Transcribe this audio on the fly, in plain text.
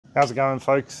How's it going,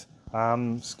 folks?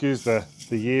 Excuse the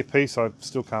earpiece, I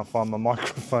still can't find my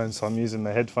microphone, so I'm using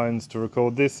my headphones to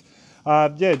record this.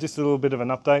 Yeah, just a little bit of an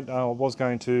update. I was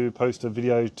going to post a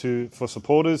video for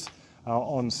supporters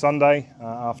on Sunday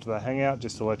after the hangout,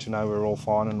 just to let you know we're all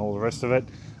fine and all the rest of it.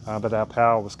 But our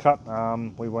power was cut.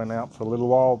 We went out for a little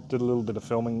while, did a little bit of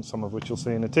filming, some of which you'll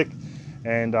see in a tick,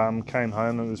 and came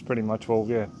home and it was pretty much, well,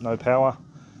 yeah, no power.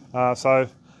 So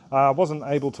I wasn't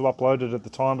able to upload it at the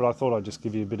time, but I thought I'd just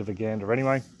give you a bit of a gander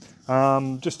anyway.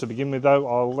 Just to begin with though,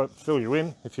 I'll fill you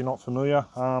in if you're not familiar.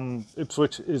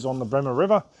 Ipswich is on the Bremer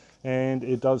River, and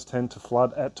it does tend to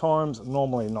flood at times,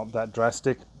 normally not that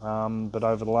drastic, but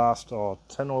over the last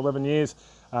 10 or 11 years,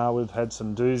 we've had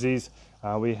some doozies.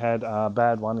 We had a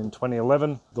bad one in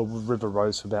 2011. The river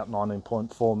rose to about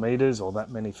 19.4 metres, or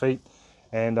that many feet.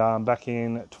 And back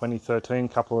in 2013, a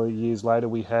couple of years later,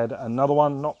 we had another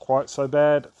one, not quite so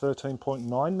bad,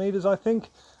 13.9 metres, I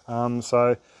think.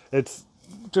 So it's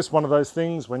just one of those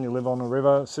things. When you live on a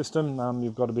river system,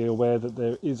 you've got to be aware that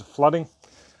there is flooding.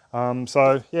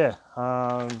 So yeah,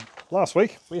 last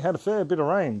week we had a fair bit of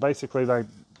rain. Basically,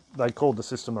 they called the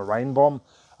system a rain bomb.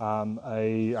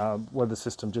 A weather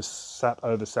system just sat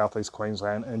over southeast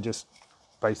Queensland and just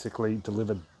basically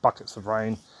delivered buckets of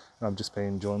rain. I've just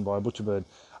been joined by a butcherbird.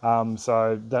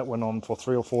 So that went on for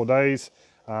 3 or 4 days.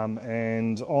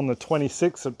 And on the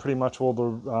 26th, it pretty much all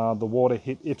the water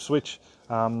hit Ipswich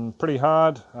pretty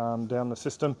hard down the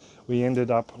system. We ended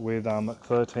up with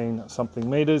 13 something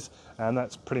metres, and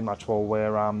that's pretty much all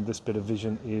where this bit of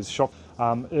vision is shot.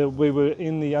 We were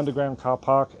in the underground car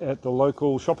park at the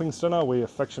local shopping centre we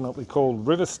affectionately call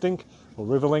River Stink or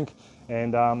Riverlink.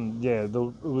 And yeah, it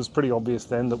was pretty obvious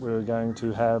then that we were going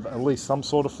to have at least some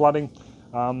sort of flooding.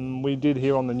 We did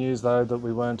hear on the news though that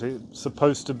we weren't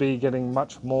supposed to be getting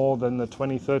much more than the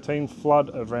 2013 flood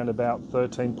of around about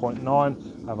 13.9.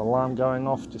 I have an alarm going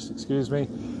off, just excuse me.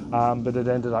 But it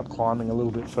ended up climbing a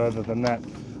little bit further than that.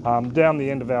 Down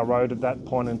the end of our road at that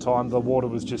point in time, the water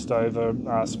was just over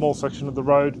a small section of the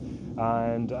road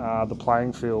and the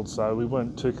playing field, so we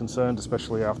weren't too concerned,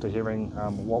 especially after hearing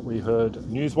what we heard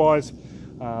news-wise.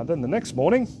 Then the next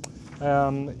morning,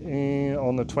 on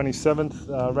the 27th,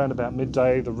 around about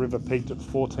midday, the river peaked at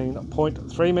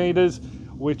 14.3 metres,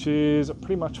 which is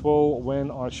pretty much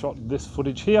when I shot this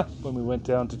footage here, when we went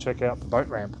down to check out the boat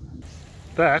ramp.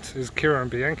 That is Kira and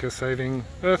Bianca saving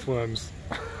earthworms.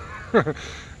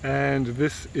 And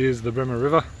this is the Bremer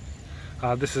River.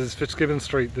 This is Fitzgibbon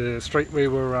Street, the street we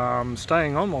were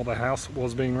staying on while the house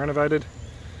was being renovated.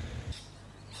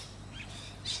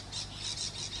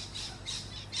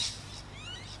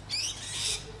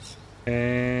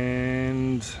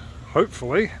 And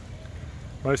hopefully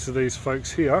most of these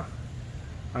folks here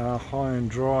are high and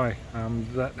dry.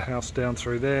 That house down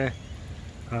through there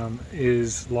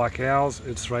is like ours.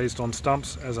 It's raised on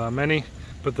stumps, as are many,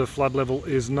 but the flood level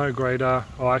is no greater,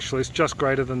 actually it's just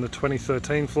greater than the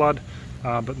 2013 flood,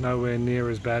 but nowhere near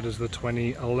as bad as the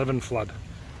 2011 flood.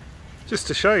 Just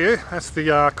to show you, that's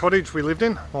the cottage we lived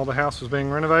in while the house was being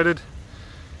renovated,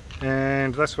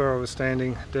 and that's where I was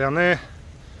standing down there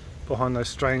behind those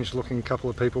strange looking couple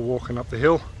of people walking up the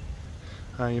hill.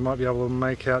 You might be able to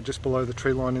make out just below the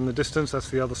tree line in the distance, that's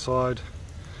the other side.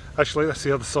 Actually, that's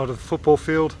the other side of the football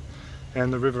field,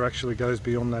 and the river actually goes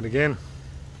beyond that again.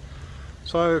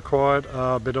 So quite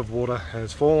a bit of water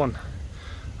has fallen.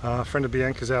 A friend of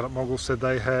Bianca's out at Moggle said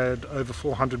they had over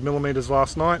 400 millimetres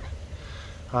last night.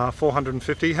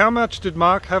 450. How much did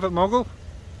Mark have at Moggle?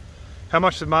 How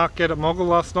much did Mark get at Moggle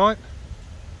last night?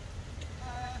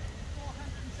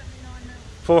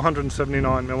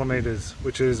 479 millimetres,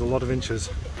 which is a lot of inches.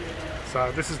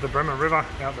 So this is the Bremer River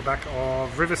out the back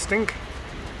of River Stink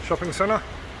shopping centre.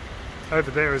 Over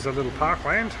there is a little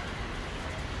parkland,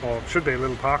 or should be a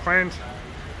little parkland.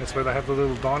 That's where they have the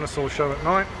little dinosaur show at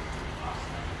night.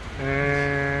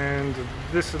 And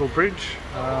this little bridge,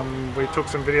 we took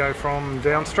some video from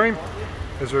downstream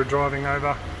as we were driving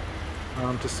over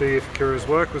to see if Kira's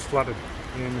work was flooded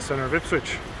in the centre of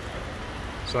Ipswich.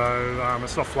 So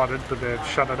it's not flooded, but they've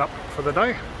shut it up for the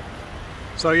day.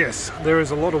 So yes, there is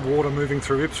a lot of water moving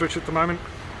through Ipswich at the moment.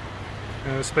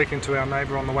 Speaking to our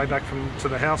neighbour on the way back to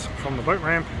the house from the boat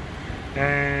ramp,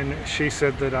 and she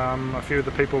said that a few of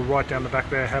the people right down the back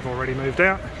there have already moved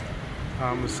out.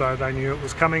 So they knew it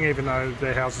was coming, even though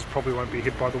their houses probably won't be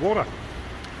hit by the water.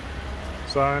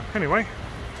 So anyway,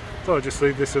 thought I'd just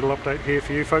leave this little update here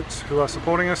for you folks who are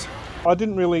supporting us. I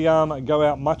didn't really go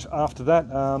out much after that.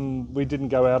 We didn't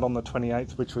go out on the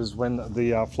 28th, which was when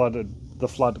the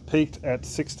flood peaked at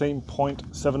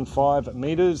 16.75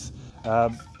 metres.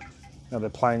 Now they're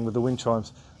playing with the wind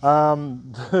chimes.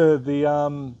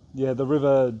 The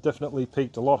river definitely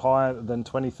peaked a lot higher than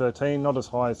 2013, not as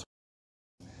high as,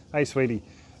 hey sweetie,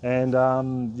 and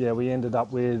yeah, we ended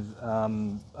up with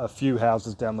a few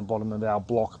houses down the bottom of our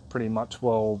block pretty much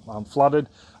flooded.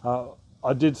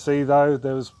 I did see though,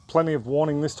 there was plenty of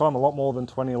warning this time, a lot more than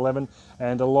 2011,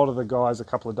 and a lot of the guys a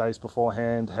couple of days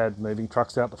beforehand had moving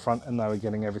trucks out the front and they were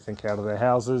getting everything out of their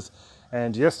houses.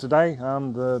 And yesterday,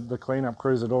 the cleanup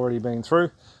crews had already been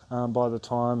through. By the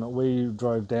time we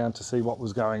drove down to see what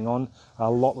was going on,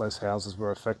 a lot less houses were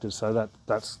affected, so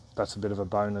that's a bit of a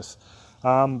bonus.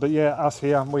 But yeah, us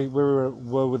here, we were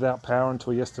without power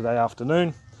until yesterday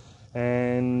afternoon.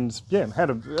 And yeah, had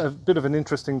a bit of an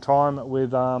interesting time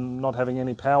with not having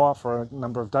any power for a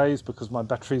number of days because my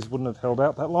batteries wouldn't have held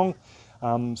out that long.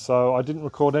 So I didn't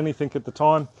record anything at the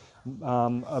time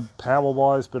power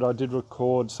wise, but I did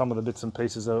record some of the bits and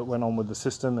pieces that went on with the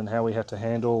system and how we had to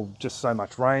handle just so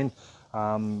much rain.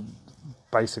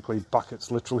 Basically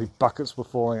buckets, literally buckets were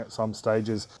falling at some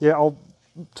stages. Yeah, I'll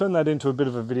turn that into a bit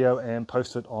of a video and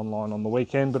post it online on the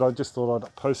weekend, but I just thought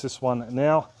I'd post this one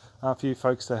now for you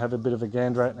folks to have a bit of a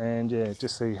gander at and yeah,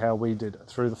 just see how we did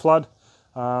through the flood.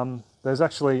 There's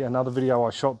actually another video I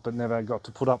shot but never got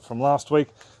to put up from last week,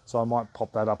 so I might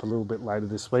pop that up a little bit later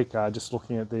this week, just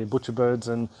looking at the butcher birds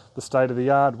and the state of the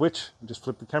yard, which, just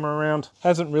flip the camera around,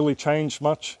 hasn't really changed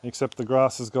much except the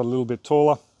grass has got a little bit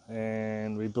taller,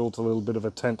 and we built a little bit of a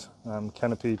tent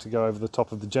canopy to go over the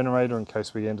top of the generator in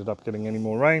case we ended up getting any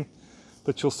more rain,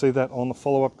 but you'll see that on the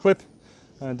follow-up clip.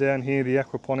 Down here the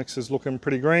aquaponics is looking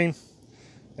pretty green,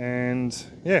 and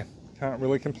yeah, can't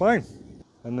really complain.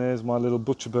 And there's my little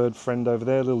butcher bird friend over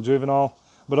there, little juvenile.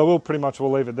 But I will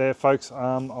leave it there, folks.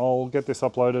 I'll get this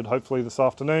uploaded hopefully this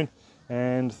afternoon,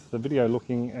 and the video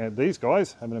looking at these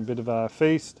guys having a bit of a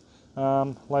feast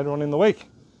later on in the week.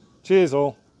 Cheers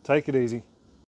all, take it easy.